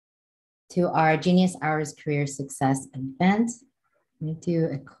to our Genius Hours Career Success event. Let me do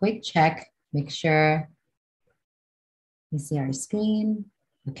a quick check, make sure you see our screen.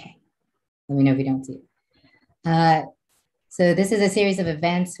 Okay, let me know if you don't see it. So this is a series of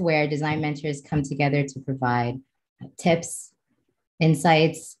events where design mentors come together to provide tips,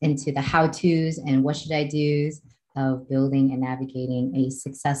 insights into the how-tos and what should I do's of building and navigating a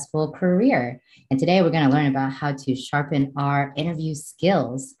successful career. And today we're going to learn about how to sharpen our interview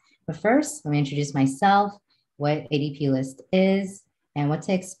skills. But first, let me introduce myself, what ADPList is, and what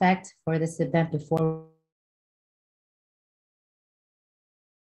to expect for this event before.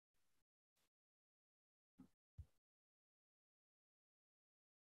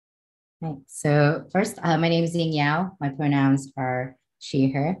 Right. So first, my name is Ying Yao. My pronouns are she,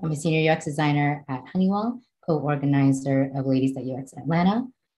 her. I'm a senior UX designer at Honeywell, co-organizer of Ladies at UX Atlanta,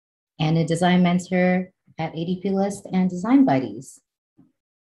 and a design mentor at ADPList and Design Buddies.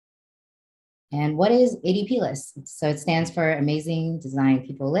 And what is ADPList? So it stands for Amazing Design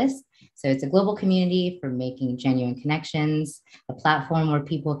People List. So it's a global community for making genuine connections, a platform where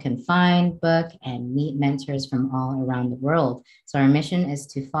people can find, book, and meet mentors from all around the world. So our mission is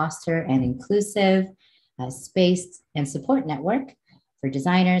to foster an inclusive space and support network for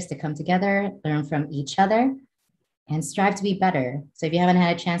designers to come together, learn from each other, and strive to be better. So if you haven't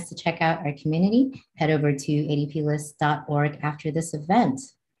had a chance to check out our community, head over to adplist.org after this event.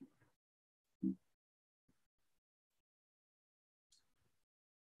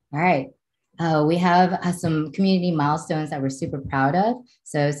 All right, we have some community milestones that we're super proud of.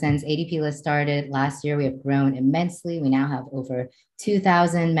 So since ADPList started last year, we have grown immensely. We now have over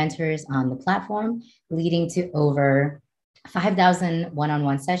 2,000 mentors on the platform, leading to over 5,000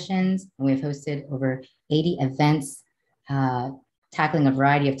 one-on-one sessions. And we've hosted over 80 events, tackling a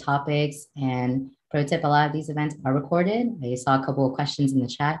variety of topics. And pro tip, a lot of these events are recorded. I saw a couple of questions in the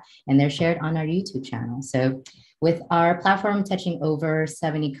chat, and they're shared on our YouTube channel. So with our platform touching over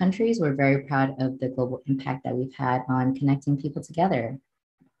 70 countries, we're very proud of the global impact that we've had on connecting people together.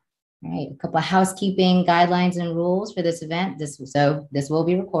 All right, a couple of housekeeping guidelines and rules for this event. This will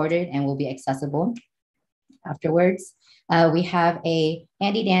be recorded and will be accessible afterwards. We have a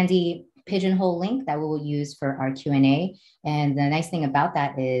handy dandy Pigeonhole link that we will use for our Q&A. And the nice thing about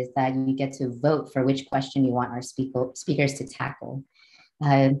that is that you get to vote for which question you want our speakers to tackle.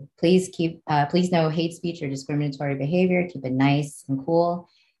 Please no hate speech or discriminatory behavior. Keep it nice and cool.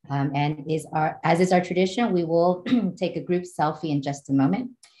 And as is our tradition, we will take a group selfie in just a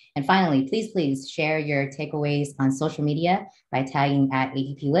moment. And finally, please share your takeaways on social media by tagging at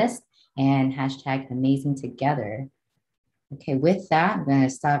ADPList and hashtag #AmazingTogether. Okay, with that, I'm going to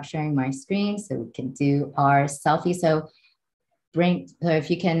stop sharing my screen so we can do our selfie. So if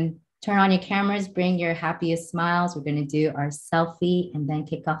you can turn on your cameras, bring your happiest smiles. We're going to do our selfie and then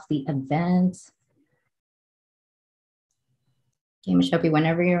kick off the event. Okay, Mishopi,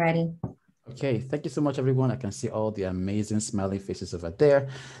 whenever you're ready. Okay, thank you so much, everyone. I can see all the amazing smiling faces over there.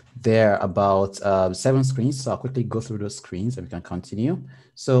 There are about 7 screens, so I'll quickly go through those screens and we can continue.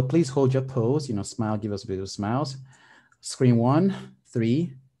 So please hold your pose, smile, give us beautiful smiles. Screen 1,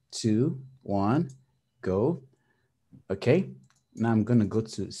 3, 2, 1, go. Okay. Now I'm going to go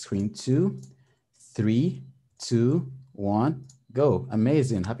to screen 2, 3, 2, 1, go.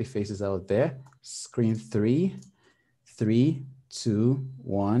 Amazing. Happy faces out there. Screen 3, 3, 2,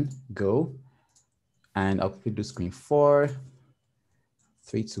 1, go. And I'll quickly do screen 4,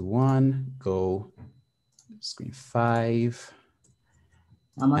 3, 2, 1, go. Screen 5.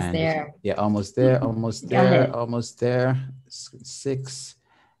 Almost there. Yeah, almost there, almost there, almost there. Screen 6,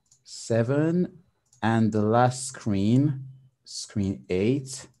 7, and the last screen. Screen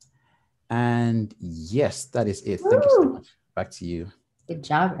 8. And yes, that is it. Thank you so much. Back to you. Good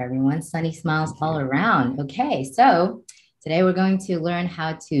job, everyone. Sunny smiles all around. Okay, so today we're going to learn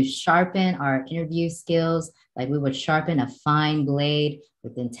how to sharpen our interview skills like we would sharpen a fine blade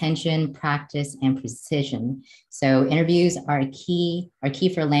with intention, practice, and precision. So interviews are key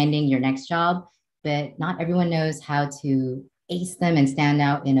for landing your next job, but not everyone knows how to ace them and stand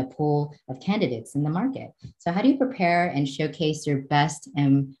out in a pool of candidates in the market. So how do you prepare and showcase your best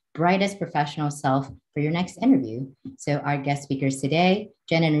and brightest professional self for your next interview? So our guest speakers today,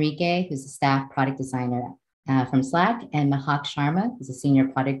 Jen Enrique, who's a staff product designer from Slack, and Mahak Sharma, who's a senior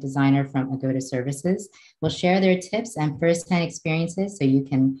product designer from Agoda Services, will share their tips and first-hand experiences so you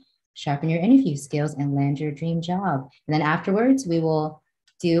can sharpen your interview skills and land your dream job. And then afterwards, we will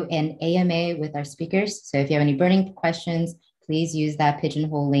do an AMA with our speakers. So if you have any burning questions, please use that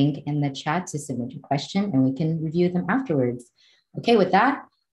Pigeonhole link in the chat to submit your question and we can review them afterwards. Okay, with that,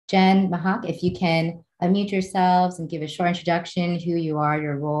 Jen, Mahak, if you can unmute yourselves and give a short introduction, who you are,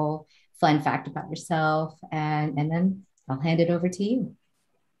 your role fun fact about yourself, and then I'll hand it over to you.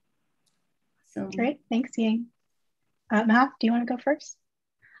 So great. Thanks, Ying. Matt, do you want to go first?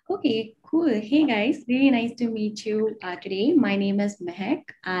 Okay, cool. Hey guys, really nice to meet you today. My name is Mehak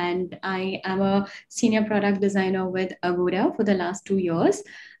and I am a senior product designer with Agoda for the last 2 years.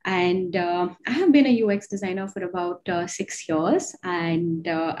 And I have been a UX designer for about 6 years. And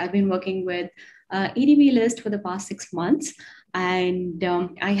I've been working with ADPList for the past 6 months. And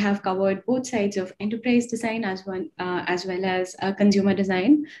I have covered both sides of enterprise design as well as consumer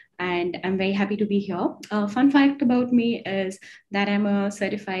design. And I'm very happy to be here. Fun fact about me is that I'm a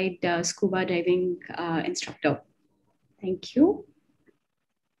certified scuba diving instructor. Thank you.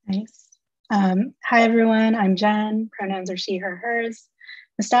 Nice. Hi, everyone. I'm Jen. Pronouns are she, her, hers.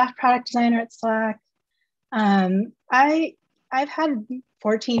 I'm a staff product designer at Slack. I've had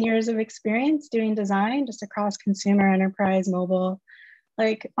 14 years of experience doing design just across consumer, enterprise, mobile,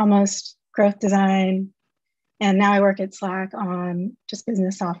 like almost growth design. And now I work at Slack on just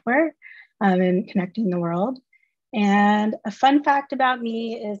business software and connecting the world. And a fun fact about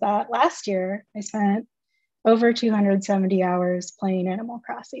me is that last year I spent over 270 hours playing Animal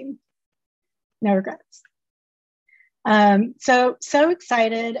Crossing. No regrets. So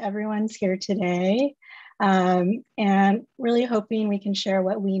excited everyone's here today. And really hoping we can share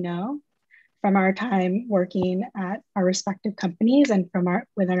what we know from our time working at our respective companies and from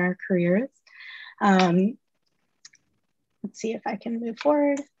within our careers. Let's see if I can move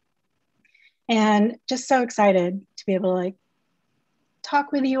forward. And just so excited to be able to like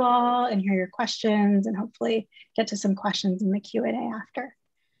talk with you all and hear your questions and hopefully get to some questions in the Q&A after.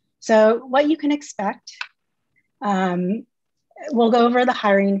 So what you can expect, we'll go over the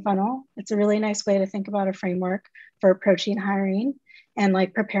hiring funnel. It's a really nice way to think about a framework for approaching hiring and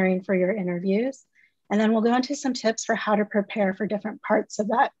like preparing for your interviews. And then we'll go into some tips for how to prepare for different parts of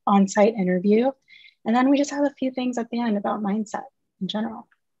that on-site interview. And then we just have a few things at the end about mindset in general.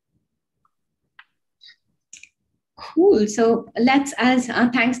 Cool. So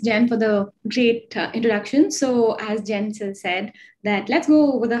thanks Jen for the great introduction. So as Jen said that let's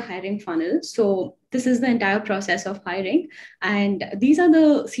go over the hiring funnel. So this is the entire process of hiring. And these are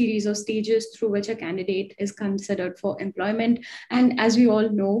the series of stages through which a candidate is considered for employment. And as we all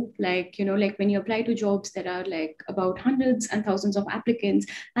know, like when you apply to jobs, there are like about hundreds and thousands of applicants.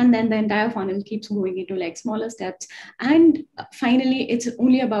 And then the entire funnel keeps going into like smaller steps. And finally, it's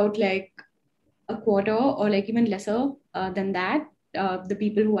only about like a quarter or like even lesser than that, the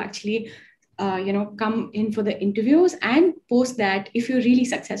people who actually come in for the interviews, and post that if you're really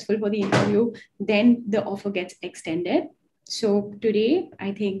successful for the interview, then the offer gets extended. So today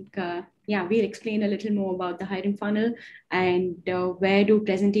I think we'll explain a little more about the hiring funnel and where do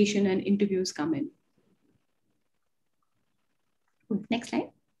presentation and interviews come in. Next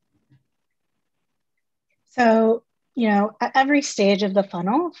slide. So at every stage of the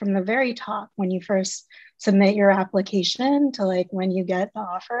funnel, from the very top, when you first submit your application to like when you get the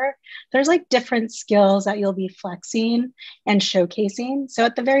offer, there's like different skills that you'll be flexing and showcasing. So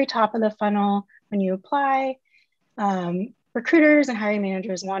at the very top of the funnel, when you apply, recruiters and hiring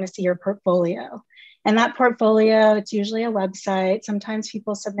managers want to see your portfolio. And that portfolio, it's usually a website. Sometimes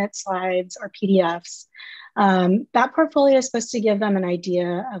people submit slides or PDFs. That portfolio is supposed to give them an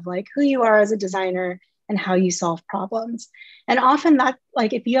idea of like who you are as a designer and how you solve problems. And often that,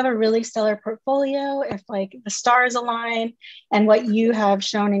 like if you have a really stellar portfolio, if like the stars align and what you have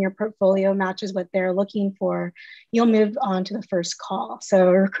shown in your portfolio matches what they're looking for, you'll move on to the first call. So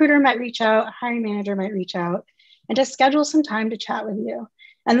a recruiter might reach out, a hiring manager might reach out and just schedule some time to chat with you.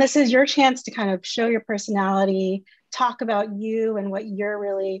 And this is your chance to kind of show your personality, talk about you and what you're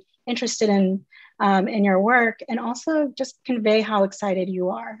really interested in your work, and also just convey how excited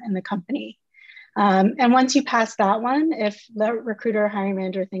you are in the company. And once you pass that one, if the recruiter or hiring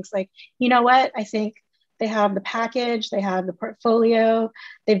manager thinks like, you know what, I think they have the package, they have the portfolio,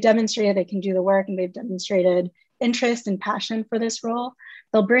 they've demonstrated they can do the work and they've demonstrated interest and passion for this role,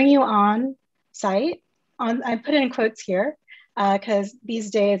 they'll bring you on site. I put it in quotes here because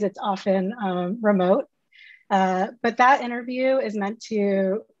these days it's often remote. But that interview is meant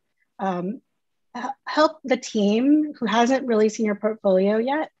to help the team who hasn't really seen your portfolio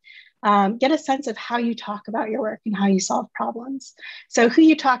yet get a sense of how you talk about your work and how you solve problems. So who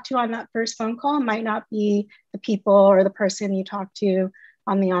you talk to on that first phone call might not be the people or the person you talk to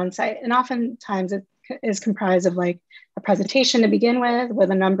on the onsite. And oftentimes it is comprised of like a presentation to begin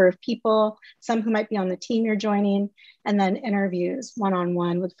with a number of people, some who might be on the team you're joining, and then interviews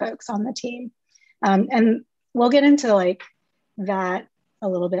one-on-one with folks on the team. And we'll get into like that a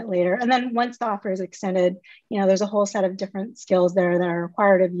little bit later. And then once the offer is extended, there's a whole set of different skills there that are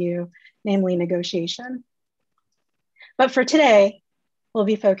required of you, namely negotiation. But for today, we'll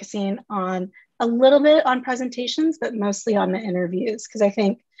be focusing on a little bit on presentations, but mostly on the interviews, because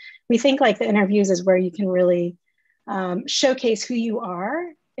we think like the interviews is where you can really showcase who you are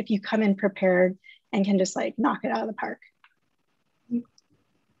if you come in prepared and can just like knock it out of the park.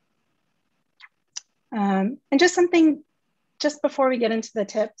 And just before we get into the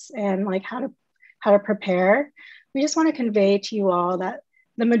tips and like how to prepare, we just want to convey to you all that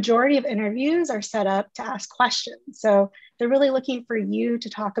the majority of interviews are set up to ask questions. So they're really looking for you to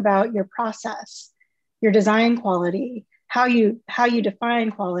talk about your process, your design quality, how you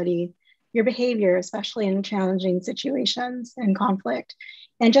define quality, your behavior, especially in challenging situations and conflict,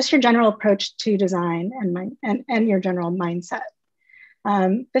 and just your general approach to design and your general mindset.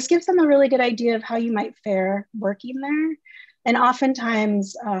 This gives them a really good idea of how you might fare working there. And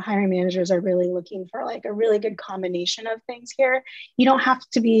oftentimes hiring managers are really looking for like a really good combination of things here. You don't have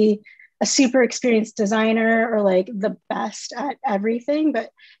to be a super experienced designer or like the best at everything,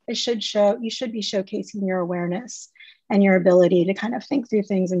 but you should be showcasing your awareness and your ability to kind of think through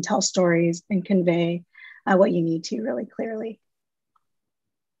things and tell stories and convey what you need to really clearly.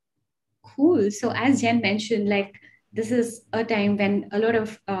 Cool. So as Jen mentioned, like this is a time when a lot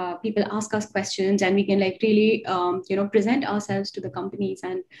of people ask us questions and we can like really, present ourselves to the companies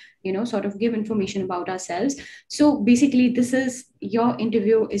and, sort of give information about ourselves. So basically this is your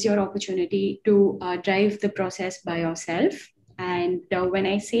interview is your opportunity to drive the process by yourself. And when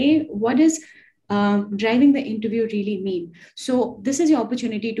I say what is driving the interview really mean? So this is your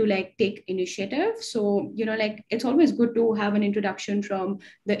opportunity to like take initiative. So, like it's always good to have an introduction from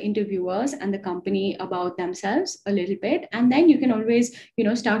the interviewers and the company about themselves a little bit. And then you can always,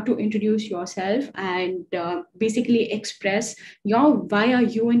 start to introduce yourself and basically express why are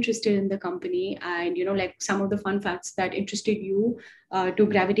you interested in the company and, like some of the fun facts that interested you to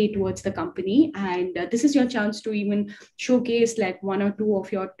gravitate towards the company. And this is your chance to even showcase like one or two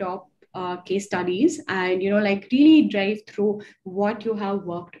of your top case studies and like really drive through what you have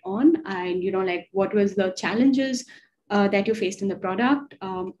worked on and like what was the challenges that you faced in the product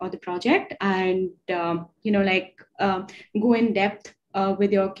or the project and go in depth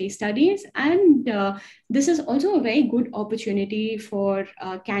with your case studies. And this is also a very good opportunity for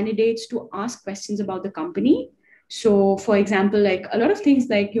candidates to ask questions about the company. So for example, like a lot of things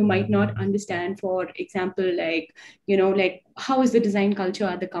like you might not understand, for example, like, like how is the design culture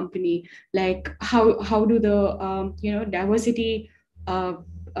at the company? Like how do the, diversity,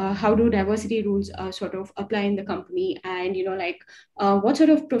 how do diversity rules sort of apply in the company? And, what sort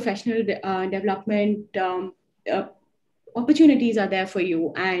of professional development opportunities are there for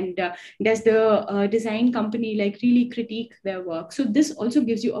you, and does the design company like really critique their work? So this also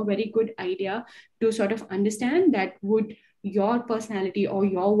gives you a very good idea to sort of understand that would your personality or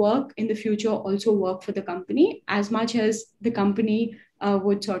your work in the future also work for the company as much as the company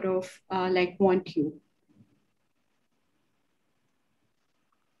would sort of like want you.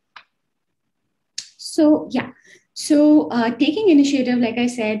 So yeah. So taking initiative, like I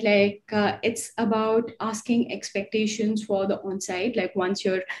said, like it's about asking expectations for the on-site, like once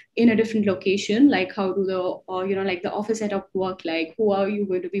you're in a different location, like how do like the office setup work, like who are you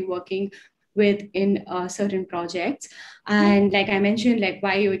going to be working with in certain projects. And like I mentioned, like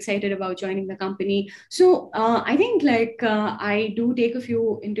why are you excited about joining the company? So I think like I do take a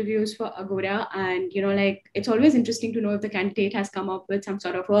few interviews for Agoda, and like it's always interesting to know if the candidate has come up with some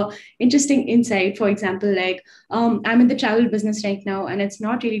sort of a interesting insight. For example, like I'm in the travel business right now and it's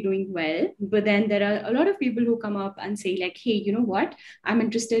not really doing well, but then there are a lot of people who come up and say like, hey, you know what, I'm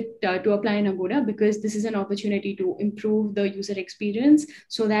interested to apply in Agoda because this is an opportunity to improve the user experience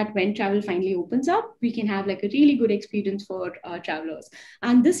so that when travel finally opens up, we can have like a really good experience for travelers.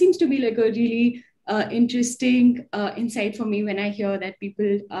 And this seems to be like a really interesting insight for me when I hear that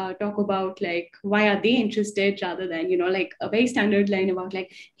people talk about like why are they interested, rather than like a very standard line about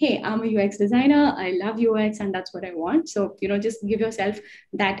like, hey, I'm a UX designer, I love UX and that's what I want. So just give yourself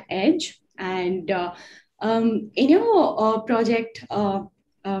that edge. And in your project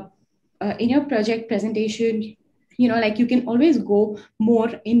presentation, like you can always go more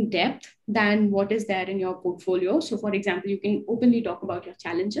in depth than what is there in your portfolio. So for example, you can openly talk about your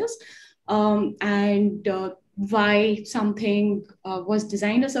challenges and why something was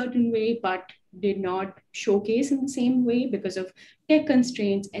designed a certain way but did not showcase in the same way because of tech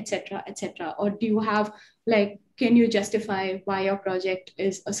constraints, etc., etc. Or do you have like, can you justify why your project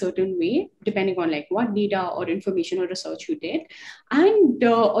is a certain way depending on like what data or information or research you did? And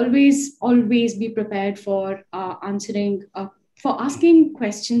always be prepared for answering for asking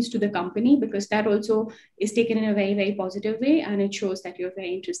questions to the company, because that also is taken in a very, very positive way, and it shows that you're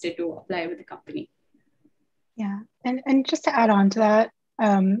very interested to apply with the company. Yeah, and just to add on to that,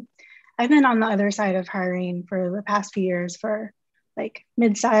 I've been on the other side of hiring for the past few years for like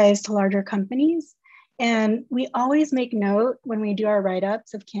mid-sized to larger companies. And we always make note when we do our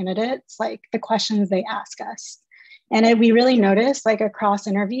write-ups of candidates, like the questions they ask us. And we really notice like across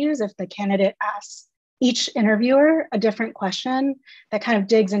interviews, if the candidate asks each interviewer a different question that kind of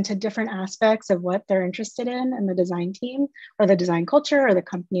digs into different aspects of what they're interested in the design team or the design culture or the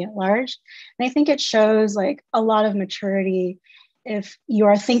company at large. And I think it shows like a lot of maturity if you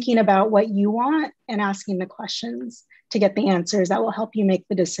are thinking about what you want and asking the questions to get the answers that will help you make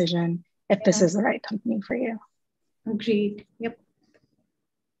the decision if this is the right company for you. Agreed. Yep.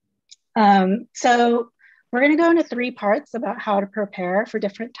 So we're going to go into 3 parts about how to prepare for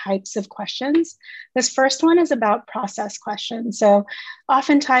different types of questions. This first one is about process questions. So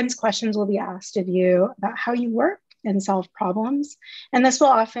oftentimes questions will be asked of you about how you work and solve problems. And this will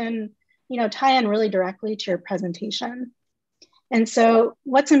often, tie in really directly to your presentation. And so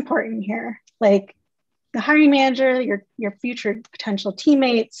what's important here? Like the hiring manager, your future potential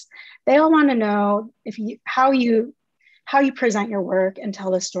teammates, they all want to know how you present your work and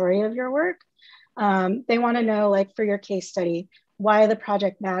tell the story of your work. They want to know, like for your case study, why the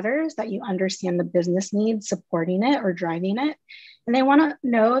project matters, that you understand the business needs supporting it or driving it. And they want to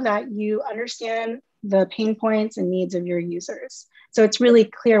know that you understand the pain points and needs of your users. So it's really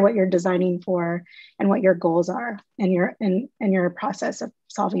clear what you're designing for and what your goals are in your process of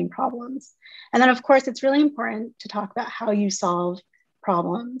solving problems. And then of course, it's really important to talk about how you solve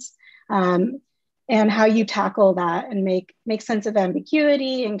problems and how you tackle that and make sense of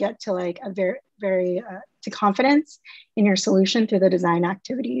ambiguity and get to like a very to confidence in your solution through the design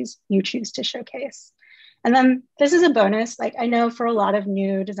activities you choose to showcase. And then this is a bonus. Like I know for a lot of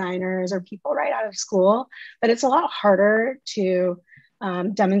new designers or people right out of school, that it's a lot harder to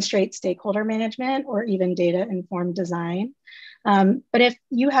demonstrate stakeholder management or even data-informed design. But if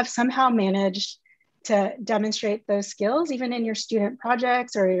you have somehow managed to demonstrate those skills, even in your student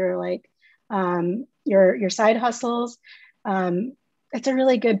projects or your like your side hustles, it's a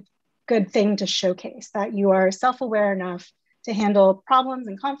really good thing to showcase that you are self-aware enough to handle problems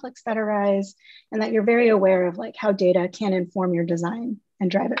and conflicts that arise, and that you're very aware of like how data can inform your design and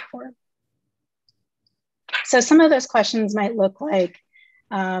drive it forward. So some of those questions might look like,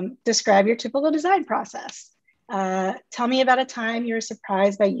 describe your typical design process. Tell me about a time you were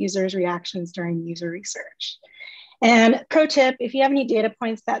surprised by users' reactions during user research. And pro tip, if you have any data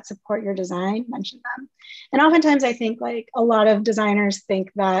points that support your design, mention them. And oftentimes I think like a lot of designers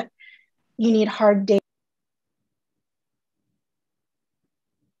think that you need hard data.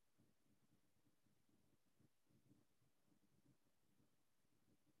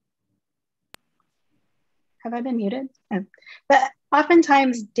 Have I been muted? No. But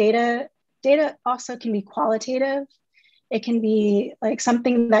oftentimes data also can be qualitative. It can be like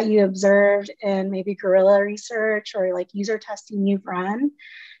something that you observed in maybe guerrilla research or like user testing you've run.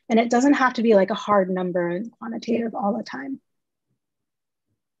 And it doesn't have to be like a hard number and quantitative all the time.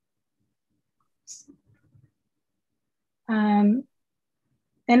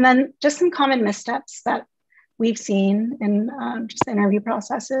 And then just some common missteps that we've seen in just the interview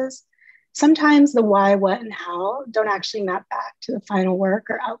processes. Sometimes the why, what, and how don't actually map back to the final work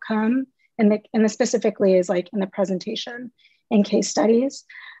or outcome. And the specifically is like in the presentation in case studies.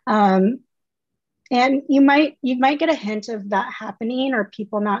 And you might get a hint of that happening or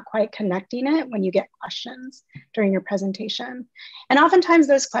people not quite connecting it when you get questions during your presentation. And oftentimes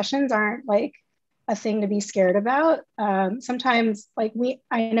those questions aren't like a thing to be scared about. Sometimes like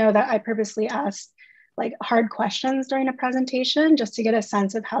I know that I purposely ask like hard questions during a presentation just to get a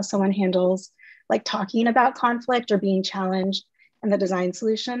sense of how someone handles like talking about conflict or being challenged in the design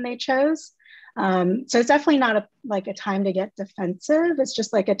solution they chose. So it's definitely not a time to get defensive. It's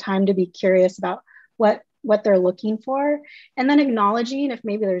just like a time to be curious about what they're looking for, and then acknowledging if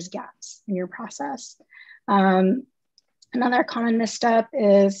maybe there's gaps in your process. Another common misstep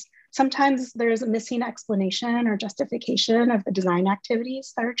is sometimes there's a missing explanation or justification of the design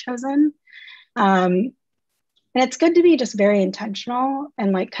activities that are chosen. And it's good to be just very intentional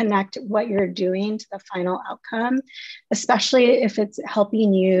and like connect what you're doing to the final outcome, especially if it's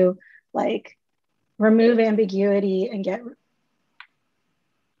helping you like remove ambiguity and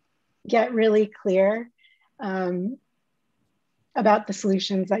get really clear about the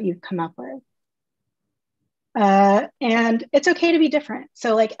solutions that you've come up with. And it's okay to be different.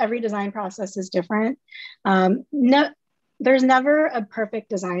 So like every design process is different. There's never a perfect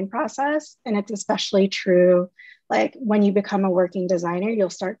design process, and it's especially true like when you become a working designer,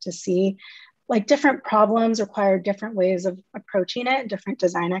 you'll start to see like different problems require different ways of approaching it, different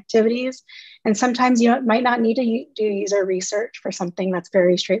design activities. And sometimes you might not need to do user research for something that's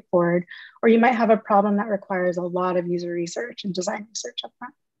very straightforward, or you might have a problem that requires a lot of user research and design research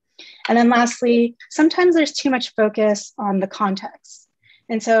upfront. And then lastly, sometimes there's too much focus on the context.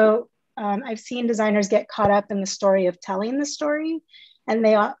 And so I've seen designers get caught up in the story of telling the story. And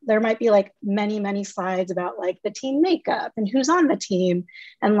there might be like many slides about like the team makeup and who's on the team,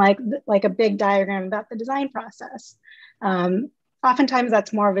 and like a big diagram about the design process. Oftentimes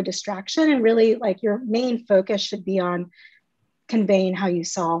that's more of a distraction, and really like your main focus should be on conveying how you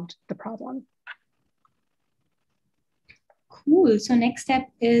solved the problem. Cool. So next step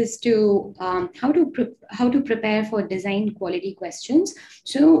is to how to prepare for design quality questions.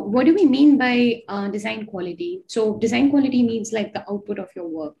 So what do we mean by design quality? So design quality means like the output of your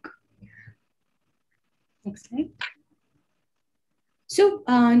work. Next slide. So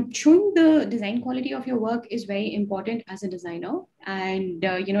showing the design quality of your work is very important as a designer. And,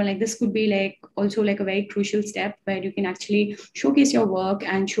 like this could be like also like a very crucial step where you can actually showcase your work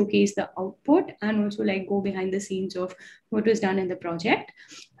and showcase the output, and also like go behind the scenes of what was done in the project.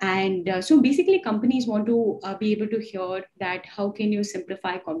 And so basically companies want to be able to hear that how can you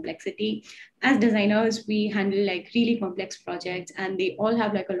simplify complexity. As designers, we handle like really complex projects and they all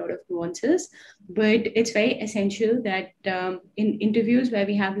have like a lot of nuances, but it's very essential that in interviews where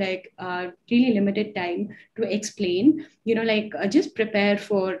we have like really limited time to explain, just prepare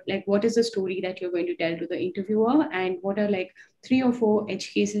for like what is the story that you're going to tell to the interviewer, and what are like 3 or 4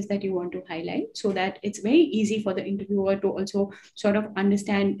 edge cases that you want to highlight, so that it's very easy for the interviewer to also sort of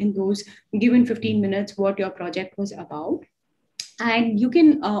understand in those given 15 minutes what your project was about. And you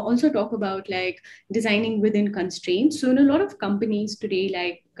can also talk about like designing within constraints. So in a lot of companies today,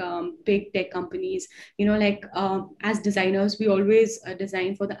 like big tech companies, as designers, we always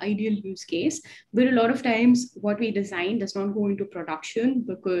design for the ideal use case. But a lot of times what we design does not go into production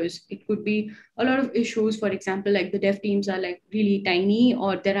because it could be a lot of issues. For example, like the dev teams are like really tiny,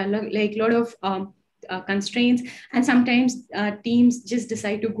 or there are like a lot of constraints. And sometimes teams just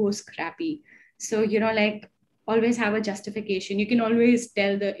decide to go scrappy. So, always have a justification. You can always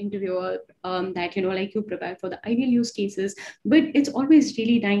tell the interviewer that, you prepare for the ideal use cases, but it's always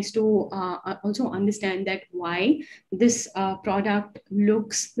really nice to also understand that why this product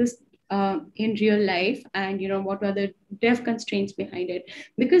looks this in real life, and what are the dev constraints behind it.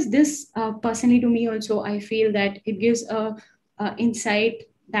 Because this personally to me also, I feel that it gives a insight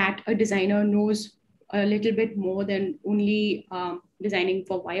that a designer knows a little bit more than only designing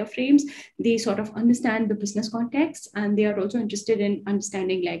for wireframes. They sort of understand the business context, and they are also interested in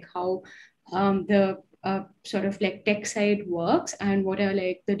understanding like how the sort of like tech side works, and what are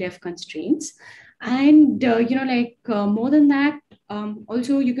like the dev constraints. And more than that,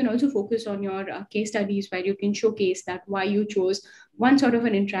 also you can also focus on your case studies, where you can showcase that why you chose one sort of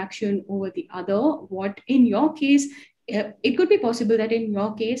an interaction over the other. What in your case, it could be possible that in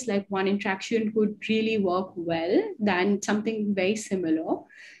your case, like one interaction could really work well than something very similar.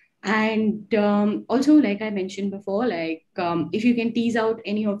 And also, like I mentioned before, like if you can tease out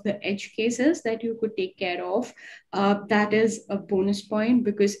any of the edge cases that you could take care of, that is a bonus point,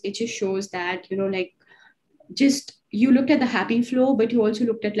 because it just shows that, just you looked at the happy flow, but you also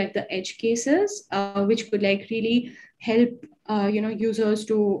looked at like the edge cases, which could like really help users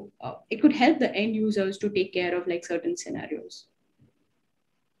to it could help the end users to take care of like certain scenarios.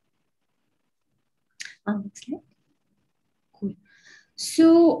 Next slide. Cool.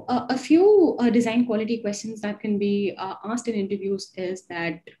 So a few design quality questions that can be asked in interviews is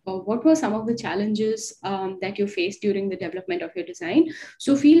that what were some of the challenges that you faced during the development of your design?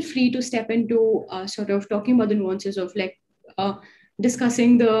 So feel free to step into sort of talking about the nuances of like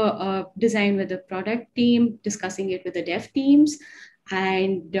discussing the design with the product team, discussing it with the dev teams.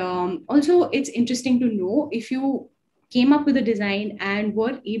 And also it's interesting to know if you came up with a design and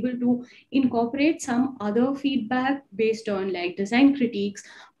were able to incorporate some other feedback based on like design critiques,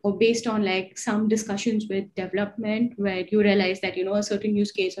 or based on like some discussions with development, where you realize that, a certain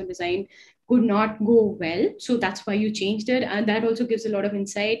use case or design could not go well. So that's why you changed it. And that also gives a lot of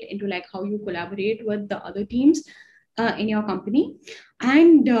insight into like how you collaborate with the other teams in your company.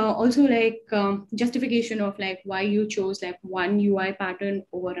 And also like justification of like why you chose like one UI pattern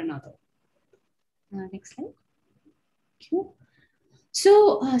over another. Next slide. Cool.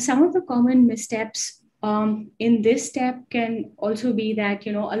 So some of the common missteps in this step can also be that,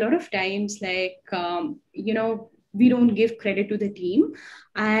 a lot of times like, we don't give credit to the team.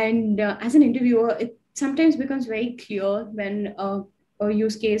 And as an interviewer, it sometimes becomes very clear when a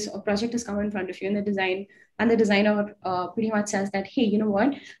use case or project has come in front of you and the design and the designer pretty much says that, hey, you know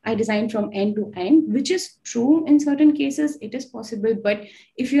what, I designed from end to end, which is true in certain cases, it is possible. But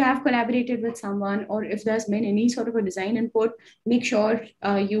if you have collaborated with someone, or if there's been any sort of a design input, make sure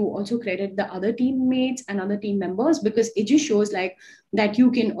you also credit the other teammates and other team members, because it just shows like that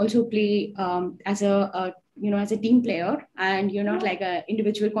you can also play as a as a team player, and you're not like an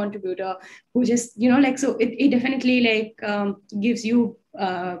individual contributor who just, like, so it definitely like gives you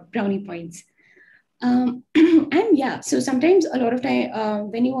brownie points. And yeah, so sometimes a lot of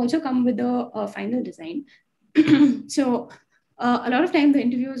time when you also come with the final design, so a lot of time the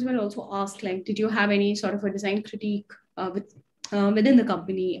interviewers will also ask, like, did you have any sort of a design critique within the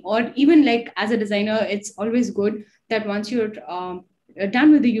company? Or even like as a designer, it's always good that once you're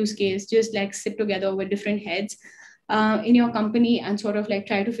done with the use case, just like sit together with different heads in your company and sort of like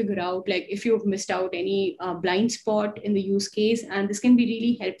try to figure out like if you've missed out any blind spot in the use case, and this can be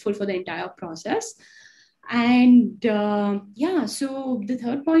really helpful for the entire process. And yeah, so the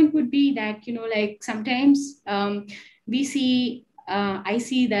third point would be that, like sometimes we see I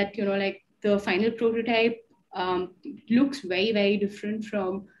see that, like the final prototype looks very, very different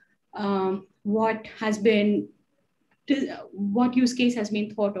from what use case has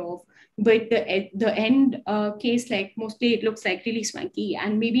been thought of. But the end case, like mostly it looks like really swanky,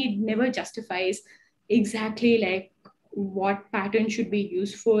 and maybe it never justifies exactly like what pattern should be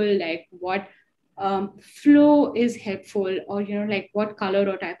useful, like what flow is helpful, or like what color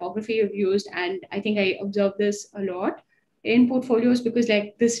or typography you've used. And I think I observe this a lot in portfolios, because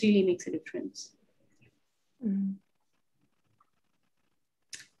like this really makes a difference.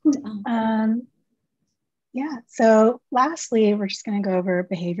 Yeah, so lastly, we're just going to go over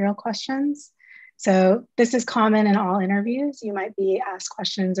behavioral questions. So this is common in all interviews. You might be asked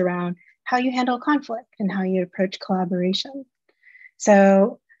questions around how you handle conflict and how you approach collaboration.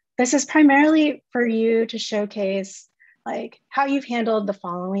 So this is primarily for you to showcase like how you've handled the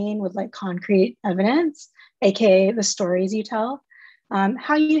following with like concrete evidence, aka the stories you tell,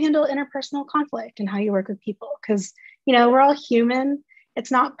 how you handle interpersonal conflict and how you work with people. Because we're all human. It's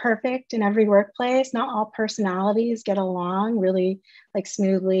not perfect in every workplace. Not all personalities get along really like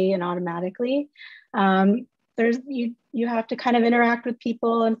smoothly and automatically. You have to kind of interact with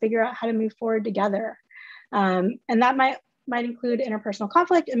people and figure out how to move forward together. And that might include interpersonal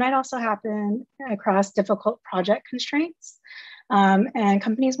conflict. It might also happen across difficult project constraints. And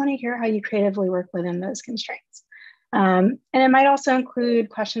companies want to hear how you creatively work within those constraints. And it might also include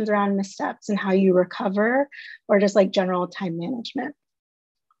questions around missteps and how you recover, or just like general time management.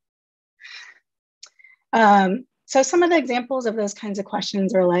 So some of the examples of those kinds of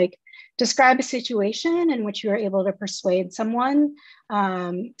questions are like, describe a situation in which you are able to persuade someone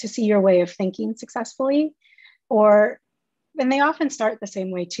to see your way of thinking successfully. And they often start the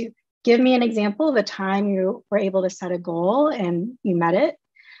same way too. Give me an example of a time you were able to set a goal and you met it.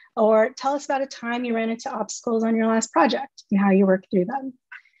 Or tell us about a time you ran into obstacles on your last project and how you worked through them.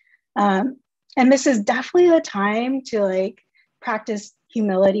 And this is definitely the time to like practice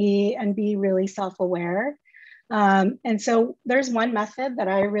humility and be really self-aware. And so there's one method that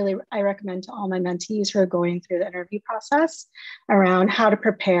I recommend to all my mentees who are going through the interview process around how to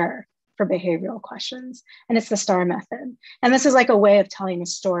prepare for behavioral questions. And it's the STAR method. And this is like a way of telling a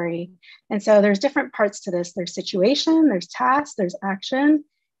story. And so there's different parts to this. There's situation, there's task, there's action,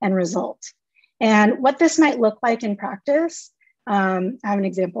 and result. And what this might look like in practice, I have an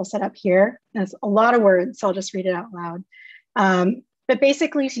example set up here. And it's a lot of words, so I'll just read it out loud. But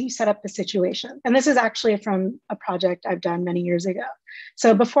basically, you set up the situation. And this is actually from a project I've done many years ago.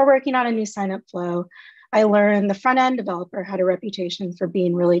 So before working on a new sign-up flow, I learned the front-end developer had a reputation for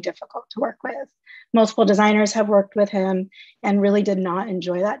being really difficult to work with. Multiple designers have worked with him and really did not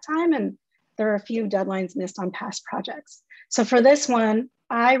enjoy that time. And there are a few deadlines missed on past projects. So for this one,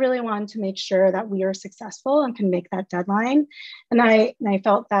 I really wanted to make sure that we are successful and can make that deadline. And I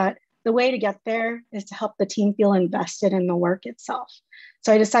felt that the way to get there is to help the team feel invested in the work itself.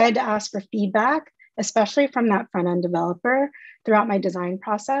 So I decided to ask for feedback, especially from that front-end developer throughout my design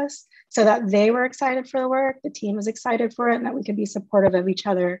process, so that they were excited for the work, the team was excited for it, and that we could be supportive of each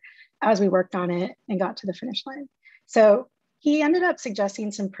other as we worked on it and got to the finish line. So he ended up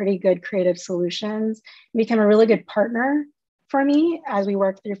suggesting some pretty good creative solutions, became a really good partner for me as we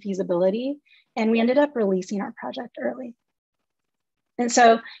worked through feasibility, and we ended up releasing our project early. And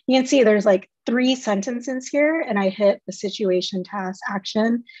so you can see there's like 3 sentences here, and I hit the situation, task,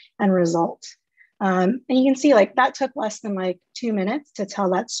 action, and result. And you can see like that took less than like 2 minutes to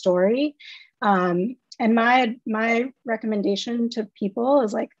tell that story. And my recommendation to people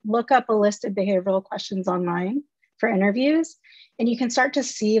is like, look up a list of behavioral questions online for interviews. And you can start to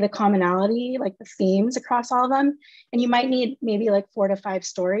see the commonality, like the themes across all of them. And you might need maybe like 4 to 5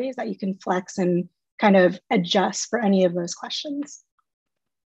 stories that you can flex and kind of adjust for any of those questions.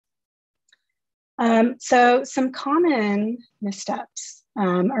 So some common missteps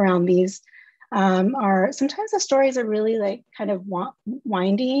around these are sometimes the stories are really like kind of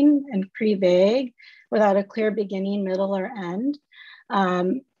winding and pretty vague without a clear beginning, middle, or end.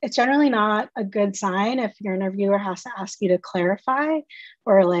 It's generally not a good sign if your interviewer has to ask you to clarify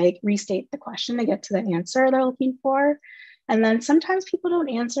or like restate the question to get to the answer they're looking for. And then sometimes people don't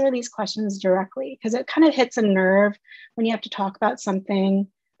answer these questions directly because it kind of hits a nerve when you have to talk about something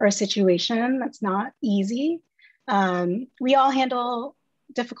or a situation that's not easy. We all handle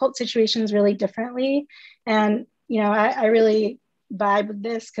difficult situations really differently. And, you know, I really vibe with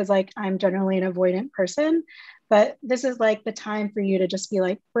this because like I'm generally an avoidant person, but this is like the time for you to just be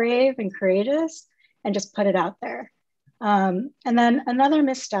like brave and courageous and just put it out there. And then another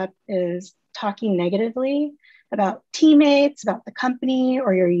misstep is talking negatively about teammates, about the company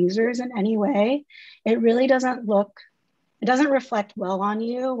or your users in any way. It really doesn't reflect well on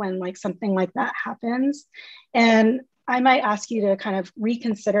you when like something like that happens. And I might ask you to kind of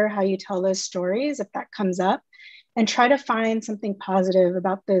reconsider how you tell those stories if that comes up and try to find something positive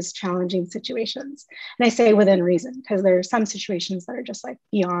about those challenging situations. And I say within reason, because there are some situations that are just like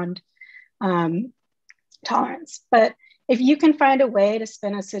beyond tolerance. But if you can find a way to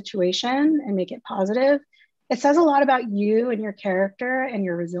spin a situation and make it positive, it says a lot about you and your character and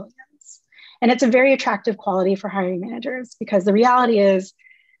your resilience. And it's a very attractive quality for hiring managers because the reality is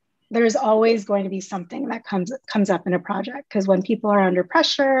there's always going to be something that comes up in a project, because when people are under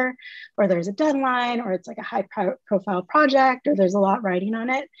pressure or there's a deadline or it's like a high profile project or there's a lot riding on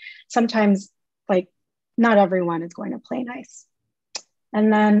it, sometimes like not everyone is going to play nice.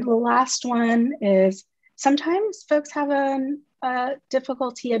 And then the last one is sometimes folks have a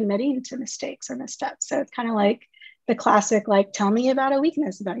difficulty admitting to mistakes or missteps. So it's kind of like the classic, like, tell me about a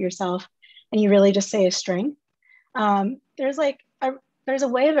weakness about yourself. And you really just say a strength. There's a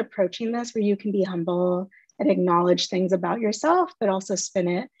way of approaching this where you can be humble and acknowledge things about yourself, but also spin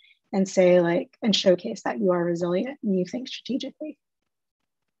it and say like, and showcase that you are resilient and you think strategically.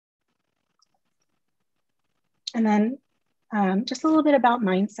 And then just a little bit about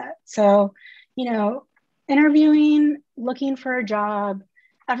mindset. So, you know, interviewing, looking for a job,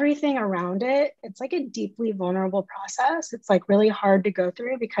 everything around it, it's like a deeply vulnerable process. It's like really hard to go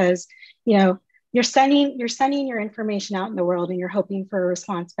through because, you know, you're sending your information out in the world and you're hoping for a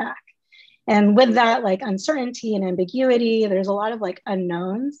response back. And with that, like uncertainty and ambiguity, there's a lot of like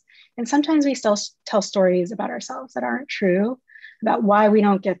unknowns. And sometimes we still tell stories about ourselves that aren't true, about why we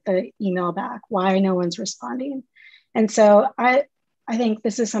don't get the email back, why no one's responding. And so I think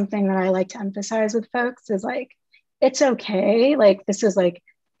this is something that I like to emphasize with folks is like, it's okay. Like this is like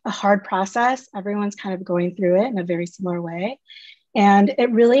a hard process. Everyone's kind of going through it in a very similar way. And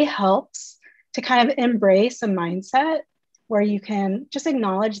it really helps to kind of embrace a mindset where you can just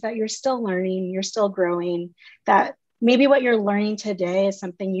acknowledge that you're still learning, you're still growing, that maybe what you're learning today is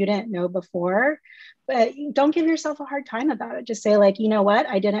something you didn't know before, but don't give yourself a hard time about it. Just say like, you know what,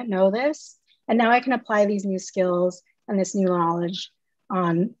 I didn't know this, and now I can apply these new skills and this new knowledge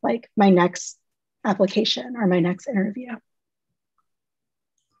on like my next application or my next interview.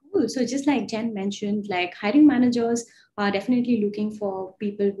 Cool. So just like Jen mentioned, like hiring managers are definitely looking for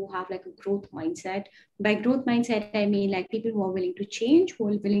people who have like a growth mindset. By growth mindset, I mean like people who are willing to change, who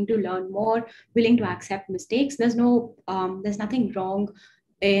are willing to learn more, willing to accept mistakes. There's nothing wrong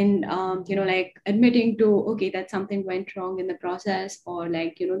in like admitting to, okay, that something went wrong in the process, or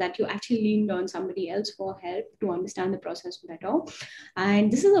like, that you actually leaned on somebody else for help to understand the process better.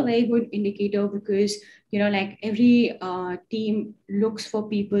 And this is a very good indicator because like every team looks for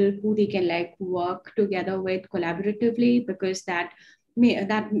people who they can like work together with collaboratively, because that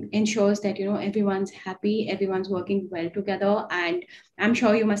ensures that everyone's happy, everyone's working well together. And I'm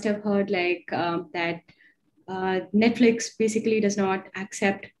sure you must have heard like that Netflix basically does not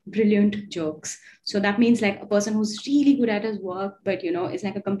accept brilliant jokes. So that means like a person who's really good at his work, but is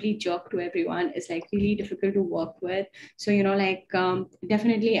like a complete jerk to everyone, is like really difficult to work with. So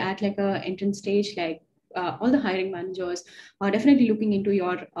definitely at like a entrance stage, like all the hiring managers are definitely looking into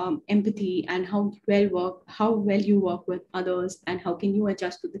your empathy and how well you work with others, and how can you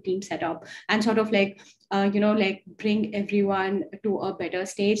adjust to the team setup and sort of like like bring everyone to a better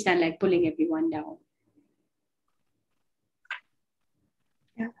stage than like pulling everyone down.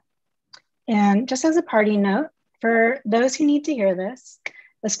 And just as a party note, for those who need to hear this,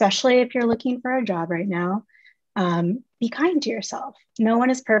 especially if you're looking for a job right now, be kind to yourself. No one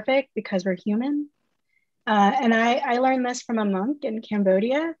is perfect because we're human. And I learned this from a monk in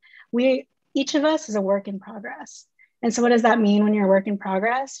Cambodia. Each of us is a work in progress. And so what does that mean when you're a work in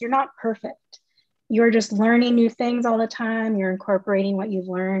progress? You're not perfect. You're just learning new things all the time. You're incorporating what you've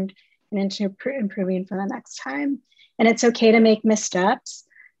learned and into improving for the next time. And it's okay to make missteps,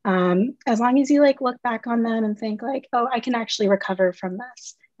 as long as you like look back on them and think like, oh, I can actually recover from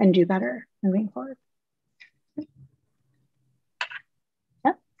this and do better moving forward.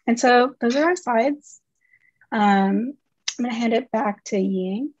 Yep. And so those are our slides. I'm going to hand it back to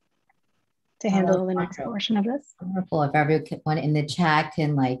Ying to handle the next portion of this. Wonderful. If everyone in the chat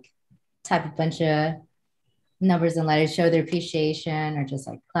can like type a bunch of numbers and letters, show their appreciation, or just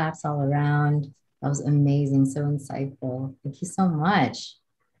like claps all around. That was amazing. So insightful. Thank you so much.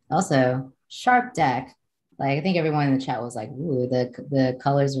 Also, sharp deck. Like I think everyone in the chat was like, ooh, the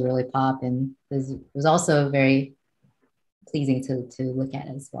colors really pop, and it was also very pleasing to look at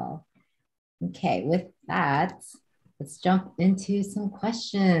as well. Okay, with that, let's jump into some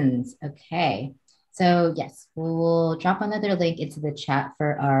questions. Okay, so yes, we'll drop another link into the chat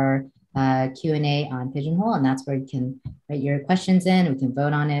for our Q&A on Pigeonhole, and that's where you can write your questions in. We can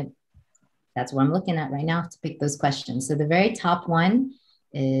vote on it. That's what I'm looking at right now to pick those questions. So the very top one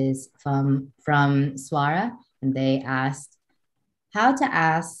is from Swara, and they asked how to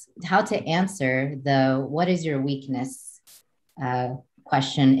answer the "what is your weakness"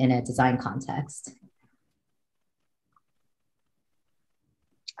 question in a design context.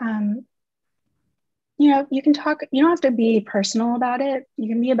 You can talk, you don't have to be personal about it. You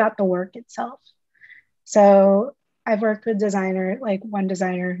can be about the work itself. So I've worked with one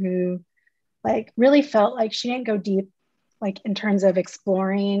designer who like really felt like she didn't go deep, like in terms of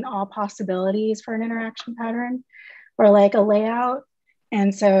exploring all possibilities for an interaction pattern or like a layout.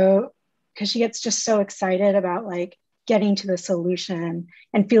 And so, because she gets just so excited about like getting to the solution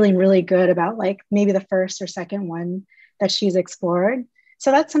and feeling really good about like maybe the first or second one that she's explored.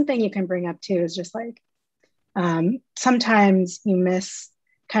 So that's something you can bring up too, is just like, sometimes you miss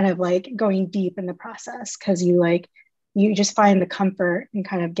kind of like going deep in the process because you just find the comfort in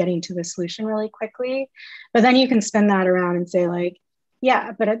kind of getting to the solution really quickly. But then you can spin that around and say like,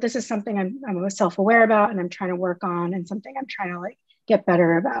 yeah, but this is something I'm self-aware about and I'm trying to work on, and something I'm trying to like get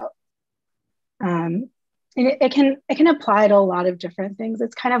better about. And it can apply to a lot of different things.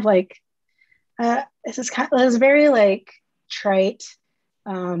 It's kind of like, this very like trite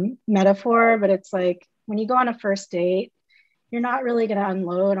metaphor, but it's like when you go on a first date, you're not really going to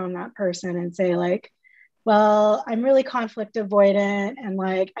unload on that person and say like, well, I'm really conflict avoidant, and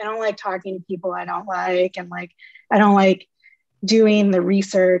like I don't like talking to people I don't like, and like I don't like doing the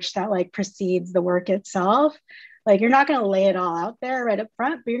research that like precedes the work itself. Like you're not going to lay it all out there right up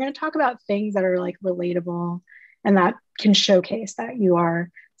front, but you're going to talk about things that are like relatable and that can showcase that you are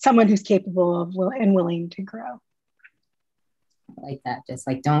someone who's capable of and willing to grow. Like that, just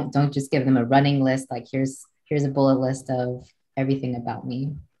like don't just give them a running list. Like here's a bullet list of everything about me.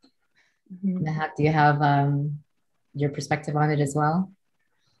 Mm-hmm. Nahak, do you have your perspective on it as well?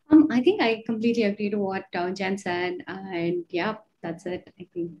 I think I completely agree to what Jen said, and yeah, that's it. I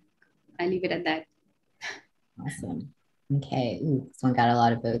think I leave it at that. Awesome. Okay. Ooh, this one got a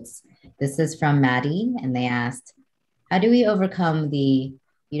lot of votes. This is from Maddie, and they asked, how do we overcome the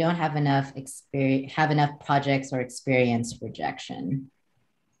you don't have enough projects or experience rejection?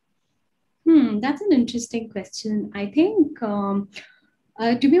 That's an interesting question. I think, to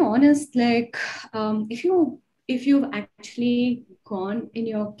be honest, like if you've actually gone in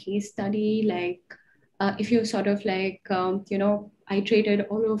your case study, like if you've sort of like iterated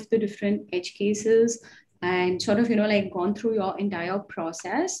all of the different edge cases and sort of like gone through your entire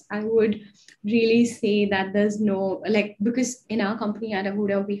process, I would really say that there's no like, because in our company at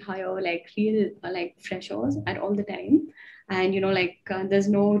Ahuda we hire like real like freshers at all the time, and there's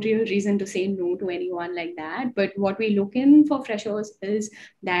no real reason to say no to anyone like that. But what we look in for freshers is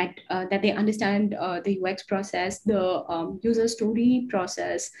that they understand the UX process, the user story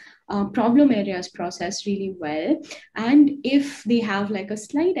process, problem areas process really well. And if they have like a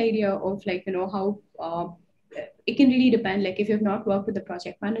slight idea of like how it can really depend, like if you've not worked with the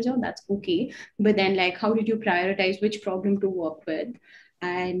project manager, that's okay, but then like how did you prioritize which problem to work with,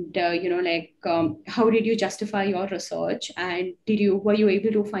 and how did you justify your research, and were you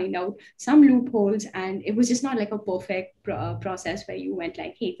able to find out some loopholes, and it was just not like a perfect process where you went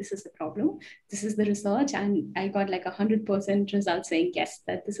like, hey, this is the problem, this is the research, and I got like 100% result saying yes,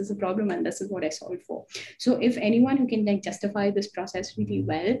 that this is a problem and this is what I solved for. So if anyone who can like justify this process really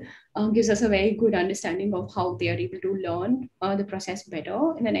well gives us a very good understanding of how they are able to learn the process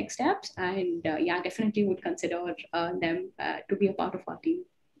better in the next steps, and yeah, definitely would consider them to be a part of our team.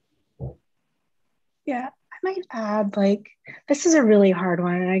 Yeah, I might add, like, this is a really hard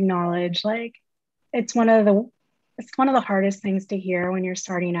one, and I acknowledge, like, it's one of the hardest things to hear when you're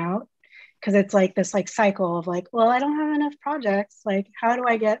starting out, because it's like this like cycle of like, well, I don't have enough projects. Like, how do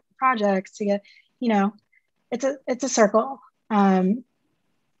I get projects to get, you know, it's a circle.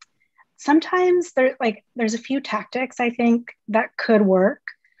 Sometimes there's a few tactics I think that could work.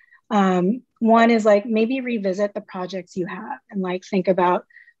 One is like maybe revisit the projects you have and like think about,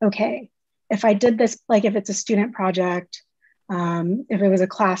 okay, if I did this, like if it's a student project, if it was a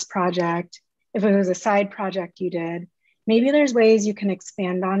class project, if it was a side project you did, maybe there's ways you can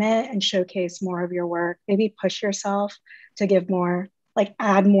expand on it and showcase more of your work. Maybe push yourself to give more, like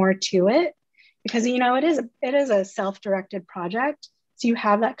add more to it, because you know it is a self-directed project. So you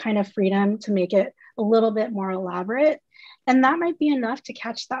have that kind of freedom to make it a little bit more elaborate. And that might be enough to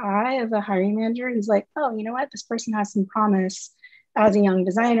catch the eye of a hiring manager who's like, oh, you know what? This person has some promise as a young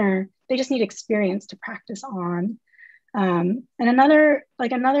designer. They just need experience to practice on. And another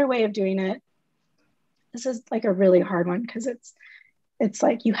way of doing it, this is like a really hard one because it's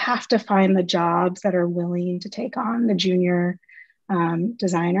like you have to find the jobs that are willing to take on the junior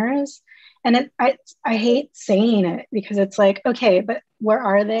designers. And I hate saying it because it's like, okay, but where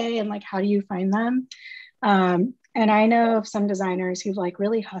are they? And like, how do you find them? And I know of some designers who've like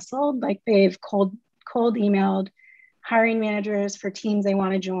really hustled, like they've cold emailed hiring managers for teams they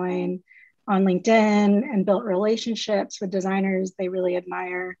want to join on LinkedIn and built relationships with designers they really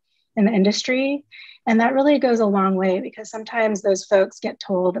admire in the industry. And that really goes a long way because sometimes those folks get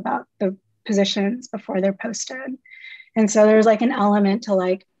told about the positions before they're posted. And so there's like an element to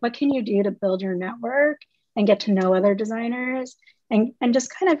like, what can you do to build your network and get to know other designers and just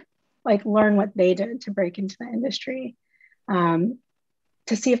kind of like learn what they did to break into the industry,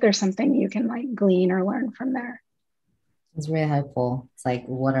 to see if there's something you can like glean or learn from there. It's really helpful. It's like,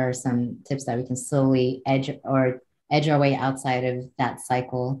 what are some tips that we can slowly edge our way outside of that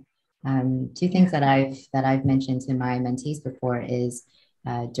cycle? Two things that I've mentioned to my mentees before is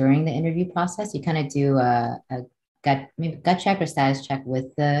during the interview process, you kind of do a gut check or status check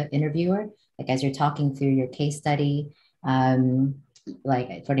with the interviewer, like as you're talking through your case study.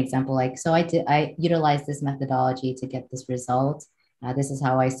 Like for an example, like, so I utilized this methodology to get this result. This is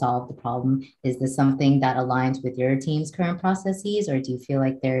how I solved the problem. Is this something that aligns with your team's current processes, or do you feel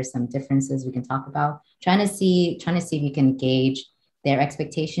like there's some differences we can talk about? Trying to see if you can gauge their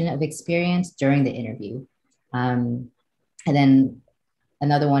expectation of experience during the interview. And then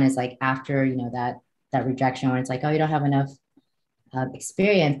another one is like after, you know, that rejection when it's like, oh, you don't have enough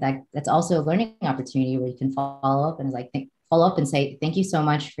experience, that's also a learning opportunity where you can follow up and say, thank you so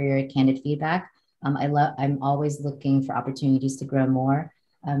much for your candid feedback. I'm always looking for opportunities to grow more.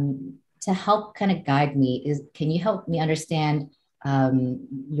 To help kind of guide me can you help me understand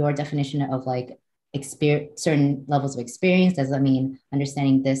your definition of like certain levels of experience? Does that mean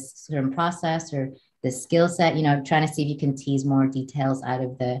understanding this certain process or the skill set? You know, trying to see if you can tease more details out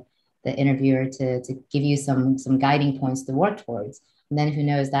of the interviewer to give you some guiding points to work towards. And then who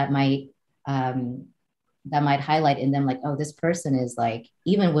knows, that might highlight in them like, oh, this person is like,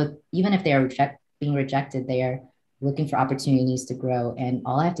 even if they are being rejected, they are looking for opportunities to grow. And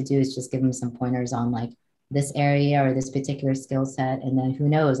all I have to do is just give them some pointers on like this area or this particular skill set. And then who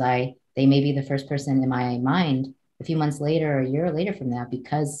knows, they may be the first person in my mind a few months later or a year later from that,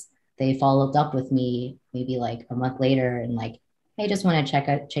 because they followed up with me maybe like a month later and like, hey, just want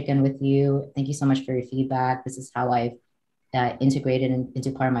to check in with you. Thank you so much for your feedback. This is how I've integrated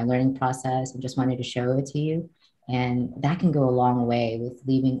into part of my learning process and just wanted to show it to you. And that can go a long way with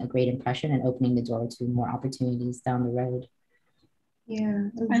leaving a great impression and opening the door to more opportunities down the road. Yeah,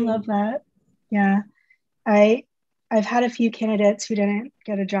 I love that. Yeah, I've had a few candidates who didn't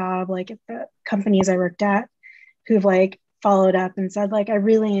get a job like at the companies I worked at who've like followed up and said like, I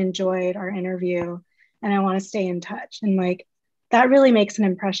really enjoyed our interview and I want to stay in touch. And like, that really makes an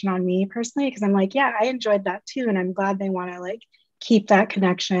impression on me personally, because I'm like, yeah, I enjoyed that too. And I'm glad they want to like keep that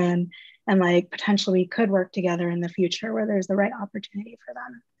connection and like potentially could work together in the future where there's the right opportunity for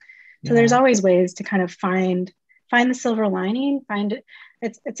them. So there's always ways to kind of find the silver lining, find it.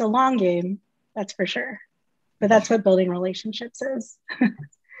 It's a long game, that's for sure. But that's what building relationships is.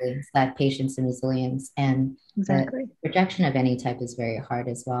 It's that patience and resilience, and exactly. The rejection of any type is very hard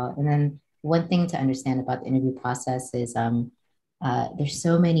as well. And then one thing to understand about the interview process is there's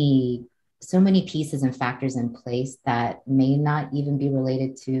so many pieces and factors in place that may not even be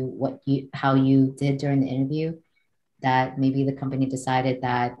related to how you did during the interview. That maybe the company decided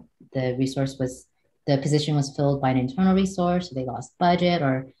that the position was filled by an internal resource, or they lost budget,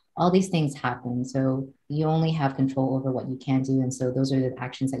 or all these things happen. So you only have control over what you can do. And so those are the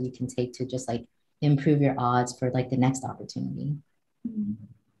actions that you can take to just like improve your odds for like the next opportunity.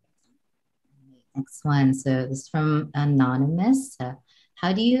 Next one. So this is from Anonymous.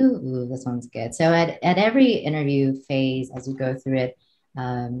 How do you, this one's good. So at every interview phase, as you go through it,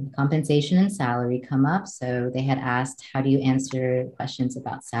 compensation and salary come up. So they had asked, how do you answer questions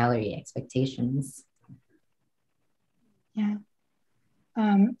about salary expectations? Yeah.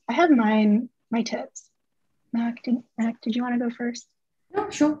 I have my tips. Mac, did you want to go first? No,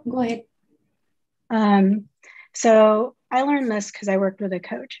 sure, go ahead. So I learned this because I worked with a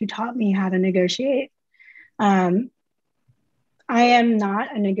coach who taught me how to negotiate. I am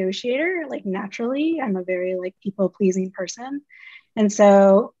not a negotiator, like naturally. I'm a very like people-pleasing person. And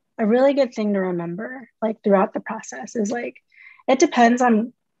so a really good thing to remember, like throughout the process is like, it depends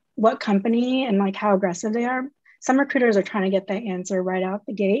on what company and like how aggressive they are. Some recruiters are trying to get that answer right out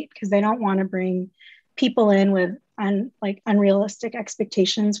the gate because they don't want to bring people in with unrealistic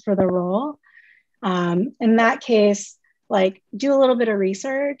expectations for the role. In that case, like do a little bit of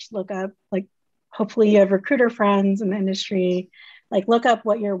research, look up, like hopefully you have recruiter friends in the industry, like look up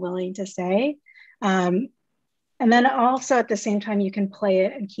what you're willing to say. And then also at the same time, you can play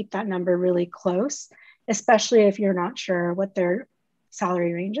it and keep that number really close, especially if you're not sure what their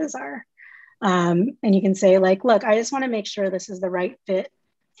salary ranges are. And you can say like, look, I just want to make sure this is the right fit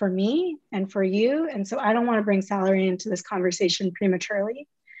for me and for you. And so I don't want to bring salary into this conversation prematurely.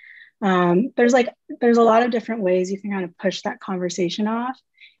 There's a lot of different ways you can kind of push that conversation off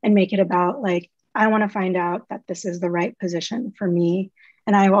and make it about like, I want to find out that this is the right position for me.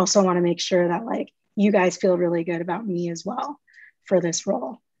 And I also want to make sure that like, you guys feel really good about me as well for this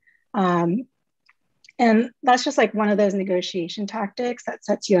role. And that's just like one of those negotiation tactics that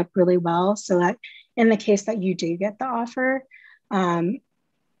sets you up really well so that in the case that you do get the offer,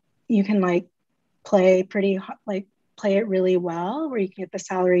 you can like play it really well where you can get the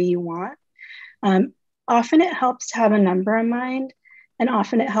salary you want. Often it helps to have a number in mind, and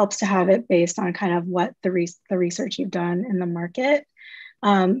often it helps to have it based on kind of what the research you've done in the market.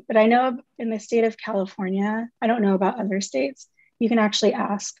 But I know in the state of California, I don't know about other states, you can actually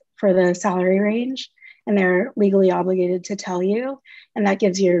ask for the salary range and they're legally obligated to tell you. And that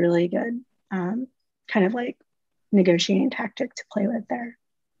gives you a really good kind of like negotiating tactic to play with there.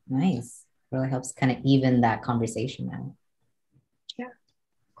 Nice. Really helps kind of even that conversation out. Yeah.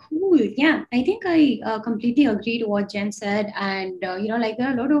 Cool. Yeah, I think I completely agree to what Jen said. And, like there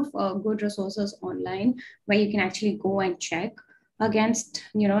are a lot of good resources online where you can actually go and check against,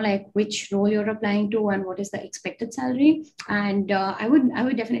 like which role you're applying to and what is the expected salary. And I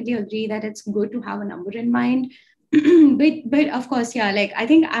would definitely agree that it's good to have a number in mind. but of course, yeah, like I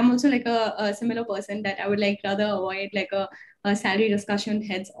think I'm also like a similar person that I would like rather avoid like a salary discussion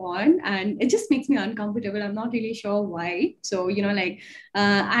heads on, and it just makes me uncomfortable. I'm not really sure why. So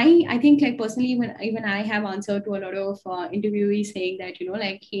I think like personally when even I have answered to a lot of interviewees saying that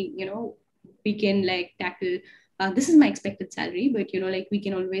like hey, we can like tackle this is my expected salary, but like we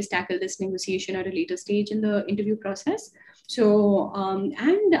can always tackle this negotiation at a later stage in the interview process. So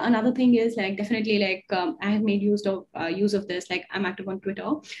and another thing is like definitely like I have made use of this, like I'm active on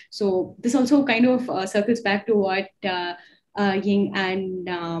Twitter, so this also kind of circles back to what Ying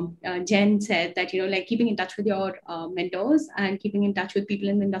and Jen said, that like keeping in touch with your mentors and keeping in touch with people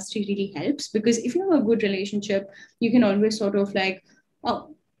in the industry really helps, because if you have a good relationship, you can always sort of like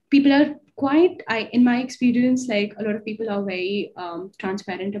people are quite, in my experience, like a lot of people are very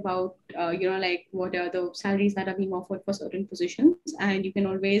transparent about like what are the salaries that are being offered for certain positions, and you can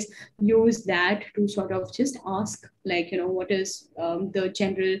always use that to sort of just ask like what is the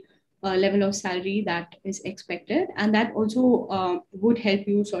general level of salary that is expected, and that also would help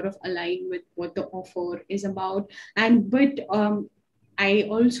you sort of align with what the offer is about. But I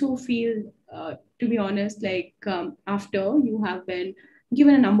also feel to be honest, like after you have been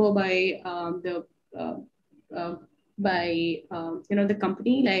given a number by the uh, uh, the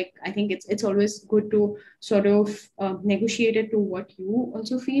company, like I think it's always good to sort of negotiate it to what you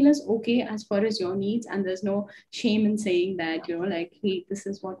also feel is okay as far as your needs, and there's no shame in saying that like hey, this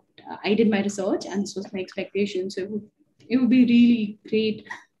is what I did my research and this was my expectation. So it would be really great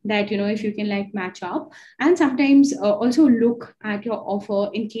that if you can like match up, and sometimes also look at your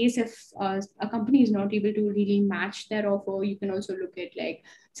offer in case if a company is not able to really match their offer. You can also look at like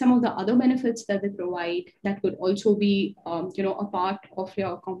some of the other benefits that they provide that could also be a part of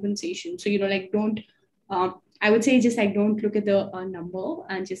your compensation. So like don't I would say just like don't look at the number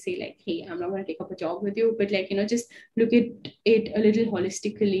and just say like hey, I'm not going to take up a job with you, but like just look at it a little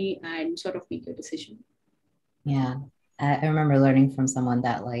holistically and sort of make your decision. Yeah. I remember learning from someone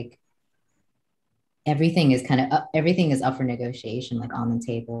that like everything is kind of everything is up for negotiation, like on the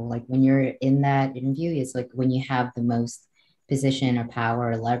table. Like when you're in that interview, it's like when you have the most position or power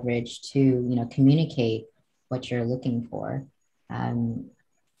or leverage to, communicate what you're looking for. Um,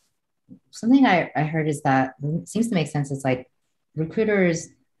 Something I heard is that it seems to make sense. It's like recruiters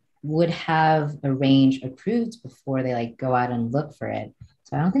would have a range approved before they like go out and look for it.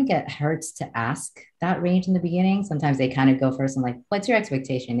 So I don't think it hurts to ask that range in the beginning. Sometimes they kind of go first and like, what's your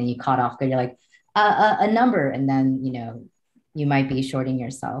expectation? And you caught off because you're like, a number, and then you might be shorting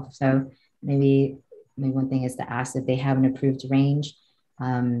yourself. So maybe one thing is to ask if they have an approved range.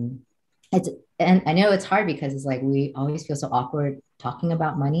 Um, it's and I know it's hard because it's like we always feel so awkward talking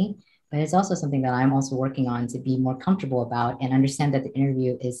about money, but it's also something that I'm also working on to be more comfortable about and understand that the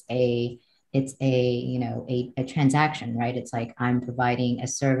interview is a transaction, right? It's like I'm providing a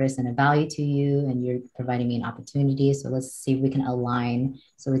service and a value to you, and you're providing me an opportunity. So let's see if we can align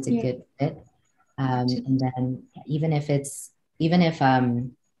so it's a good fit. And then even if it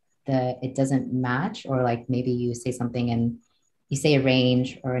doesn't match, or like maybe you say something and you say a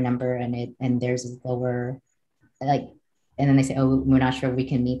range or a number and there's a lower, like, and then they say, oh, we're not sure we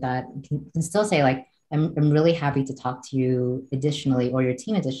can meet that. You can still say like, I'm really happy to talk to you additionally, or your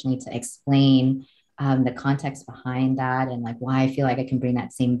team additionally, to explain the context behind that and like why I feel like I can bring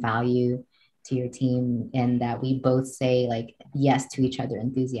that same value to your team, and that we both say like yes to each other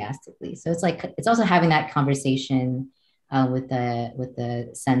enthusiastically. So it's like, it's also having that conversation with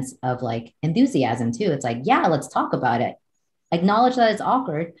the sense of like enthusiasm too. It's like, yeah, let's talk about it. Acknowledge that it's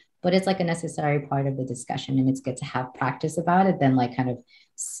awkward, but it's like a necessary part of the discussion, and it's good to have practice about it than like kind of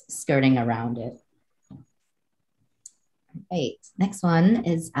skirting around it. Right. Next one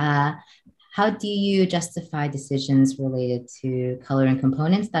is how do you justify decisions related to color and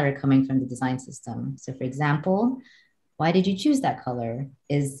components that are coming from the design system? So for example, why did you choose that color?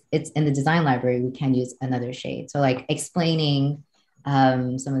 It's in the design library, we can use another shade. So like explaining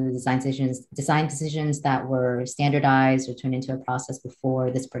some of the design decisions that were standardized or turned into a process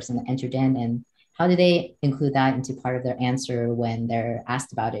before this person entered in, and how do they include that into part of their answer when they're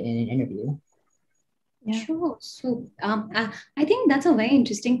asked about it in an interview? Yeah. Sure. So I think that's a very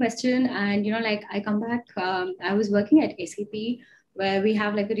interesting question. And, like I come back, I was working at SAP where we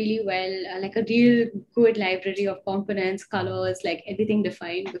have like a really like a real good library of components, colors, like everything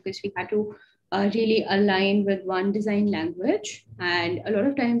defined, because we had to really align with one design language. And a lot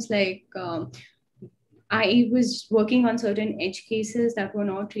of times, like I was working on certain edge cases that were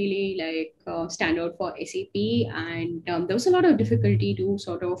not really like standard for SAP. And there was a lot of difficulty to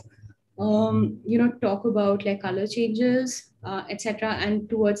sort of talk about like color changes, etc. And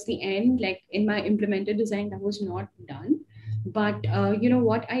towards the end, like in my implemented design, that was not done. But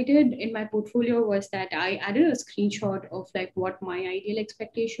what I did in my portfolio was that I added a screenshot of like what my ideal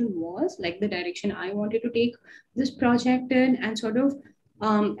expectation was, like the direction I wanted to take this project in, and sort of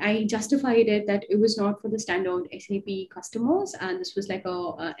I justified it that it was not for the standard SAP customers, and this was like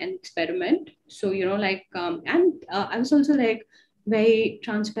an experiment. So I was also like very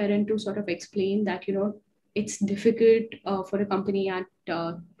transparent to sort of explain that it's difficult for a company at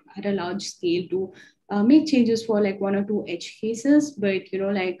a large scale to make changes for like one or two edge cases. But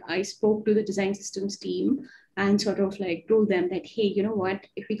like I spoke to the design systems team and sort of like told them that, hey, you know what,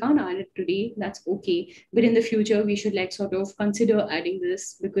 if we can't add it today, that's okay, but in the future we should like sort of consider adding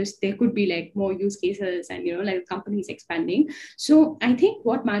this, because there could be like more use cases, and like companies expanding. So I think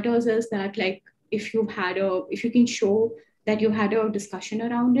what matters is that like if you can show that you had a discussion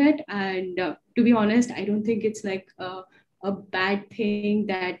around it. And to be honest, I don't think it's like a bad thing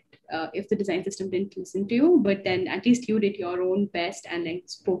that if the design system didn't listen to you, but then at least you did your own best and like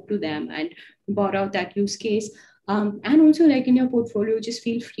spoke to them and brought out that use case. And also like in your portfolio, just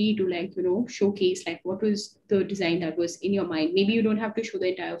feel free to like, showcase like what was the design that was in your mind. Maybe you don't have to show the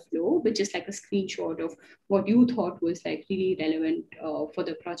entire flow, but just like a screenshot of what you thought was like really relevant for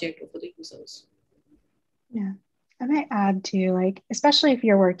the project or for the users. Yeah. I might add to like, especially if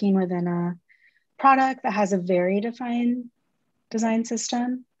you're working within a product that has a very defined design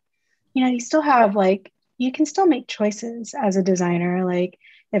system, you still have like, you can still make choices as a designer. Like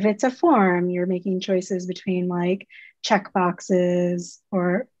if it's a form, you're making choices between like check boxes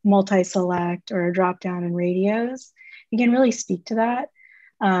or multi-select or a drop down in radios. You can really speak to that,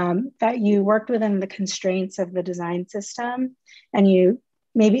 that you worked within the constraints of the design system, and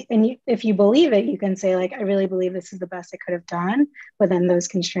if you believe it, you can say like, I really believe this is the best I could have done within those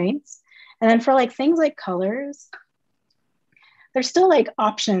constraints. And then for like things like colors, there's still like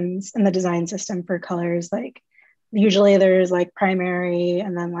options in the design system for colors. Like usually there's like primary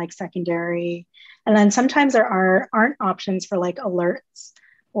and then like secondary. And then sometimes there aren't options for like alerts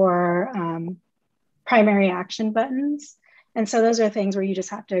or primary action buttons. And so those are things where you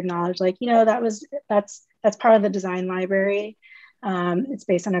just have to acknowledge, like, that's part of the design library. It's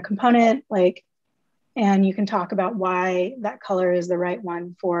based on a component, like, and you can talk about why that color is the right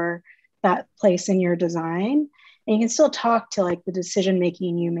one for that place in your design. And you can still talk to like the decision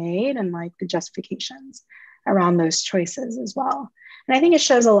making you made and like the justifications around those choices as well. And I think it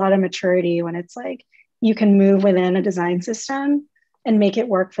shows a lot of maturity when it's like you can move within a design system and make it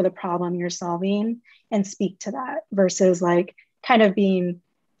work for the problem you're solving and speak to that versus like kind of being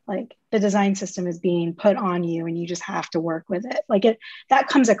like the design system is being put on you and you just have to work with it. Like that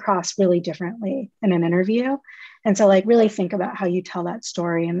comes across really differently in an interview. And so like really think about how you tell that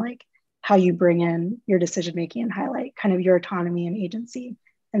story and like how you bring in your decision making and highlight kind of your autonomy and agency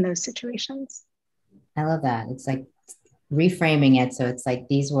in those situations. I love that. It's like reframing it. So it's like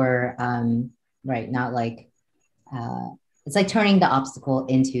these were right, not like it's like turning the obstacle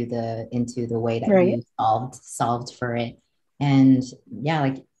into the way that right. you solved for it. And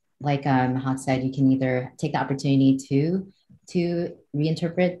yeah, like Hawk said, you can either take the opportunity to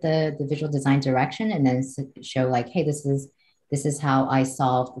reinterpret the visual design direction and then show like, hey, this is how I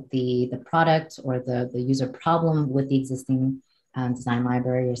solved the product or the user problem with the existing design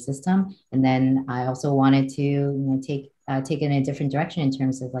library or system. And then I also wanted to take it in a different direction in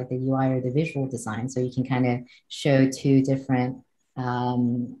terms of like the UI or the visual design. So you can kind of show two different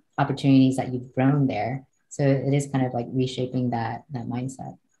opportunities that you've grown there. So it is kind of like reshaping that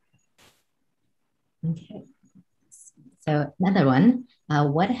mindset. Okay. So another one,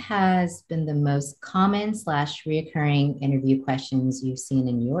 what has been the most common / reoccurring interview questions you've seen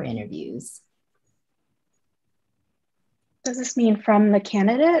in your interviews? Does this mean from the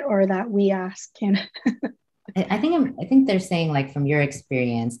candidate or that we ask candidate? I think they're saying like from your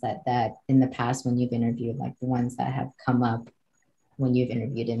experience that in the past when you've interviewed, like the ones that have come up when you've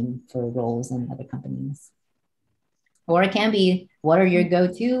interviewed in for roles in other companies. Or it can be, what are your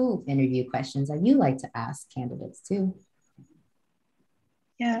go-to interview questions that you like to ask candidates too?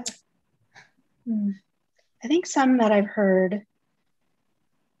 Yeah. I think some that I've heard,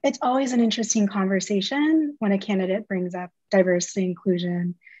 it's always an interesting conversation when a candidate brings up diversity,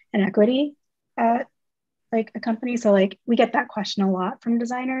 inclusion, and equity at like a company. So like we get that question a lot from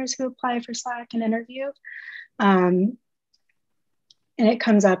designers who apply for Slack and interview. And it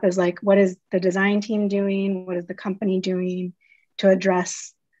comes up as like, what is the design team doing? What is the company doing to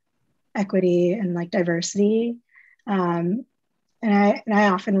address equity and like diversity? And I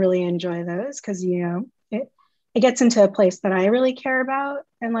often really enjoy those because, you know, it gets into a place that I really care about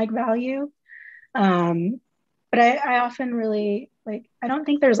and like value. But I often really like, I don't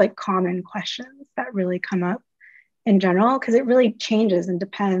think there's like common questions that really come up in general, because it really changes and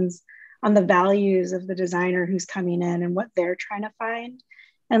depends on the values of the designer who's coming in and what they're trying to find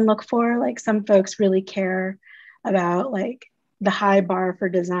and look for. Like some folks really care about like the high bar for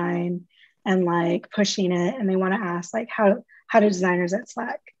design and like pushing it. And they want to ask like, how do designers at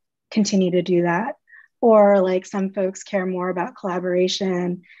Slack continue to do that? Or like some folks care more about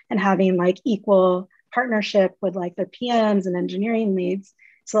collaboration and having like equal partnership with like the PMs and engineering leads.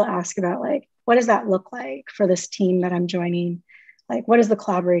 So they'll ask about like, what does that look like for this team that I'm joining? Like, what does the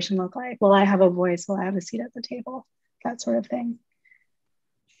collaboration look like? Will I have a voice? Will I have a seat at the table? That sort of thing.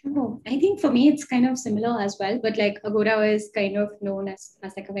 Sure. I think for me, it's kind of similar as well, but like Agoda is kind of known as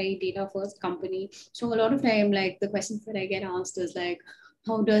like a very data first company. So a lot of time, like the questions that I get asked is like,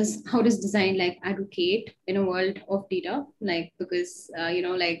 how does design like advocate in a world of data? Like, because,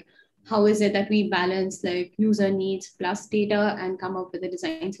 like, how is it that we balance like user needs plus data and come up with a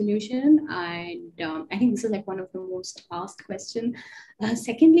design solution? And I think this is like one of the most asked questions.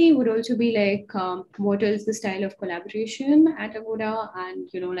 Secondly, would also be like, what is the style of collaboration at Agoda? And,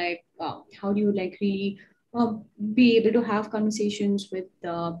 how do you like really be able to have conversations with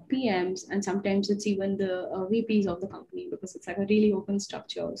the PMs, and sometimes it's even the VPs of the company, because it's like a really open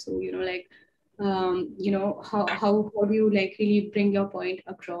structure. So, how do you like really bring your point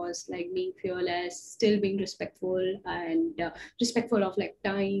across, like being fearless, still being respectful, and respectful of like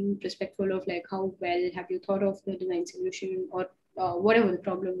time, respectful of like how well have you thought of the design solution, or whatever the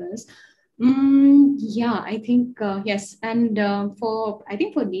problem is. Yeah, I think yes. And for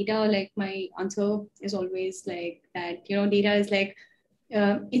data, like my answer is always like that, data is like,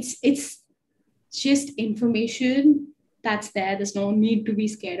 it's just information that's there. There's no need to be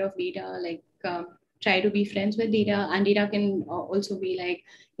scared of data. Like, try to be friends with data, and data can also be like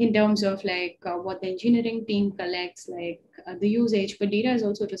in terms of like what the engineering team collects, like the usage, but data is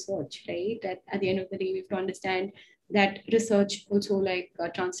also research, right? At the end of the day, we have to understand that research also like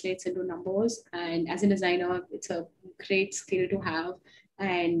translates into numbers. And as a designer, it's a great skill to have.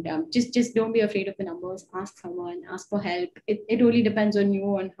 And just don't be afraid of the numbers. Ask someone, ask for help. It really depends on you,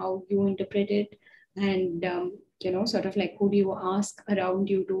 on how you interpret it. And sort of like, who do you ask around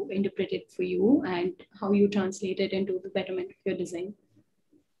you to interpret it for you, and how you translate it into the betterment of your design.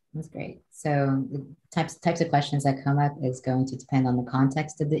 That's great. So the types of questions that come up is going to depend on the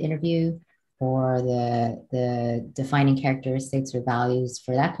context of the interview, or the defining characteristics or values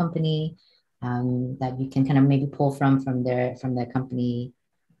for that company, that you can kind of maybe pull from the company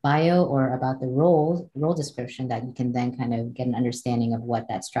bio, or about the role description, that you can then kind of get an understanding of what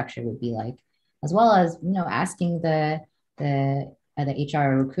that structure would be like, as well as asking the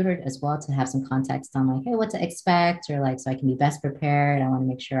HR recruiter as well, to have some context on like, hey, what to expect, or like, so I can be best prepared. I want to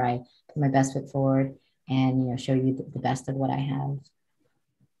make sure I put my best foot forward and show you the best of what I have.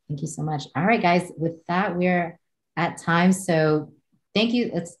 Thank you so much. All right, guys, with that, we're at time. So thank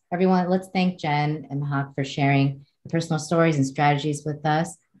you. Let's thank Jen and Mahak for sharing the personal stories and strategies with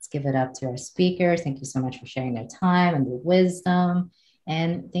us. Let's give it up to our speakers. Thank you so much for sharing their time and their wisdom.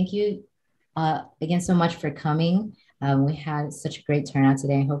 And thank you again so much for coming. We had such a great turnout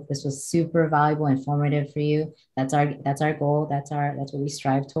today. I hope this was super valuable, informative for you. That's our goal. That's what we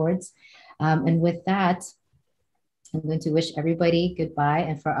strive towards. And with that, I'm going to wish everybody goodbye,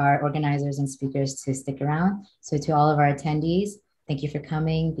 and for our organizers and speakers to stick around. So to all of our attendees, thank you for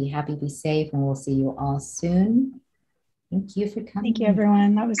coming. Be happy, be safe, and we'll see you all soon. Thank you for coming. Thank you,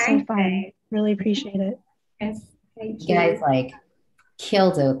 everyone. That was so fun. Really appreciate it. Yes, thank you guys like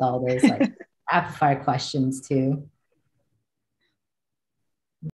killed it with all those like rapid fire questions too.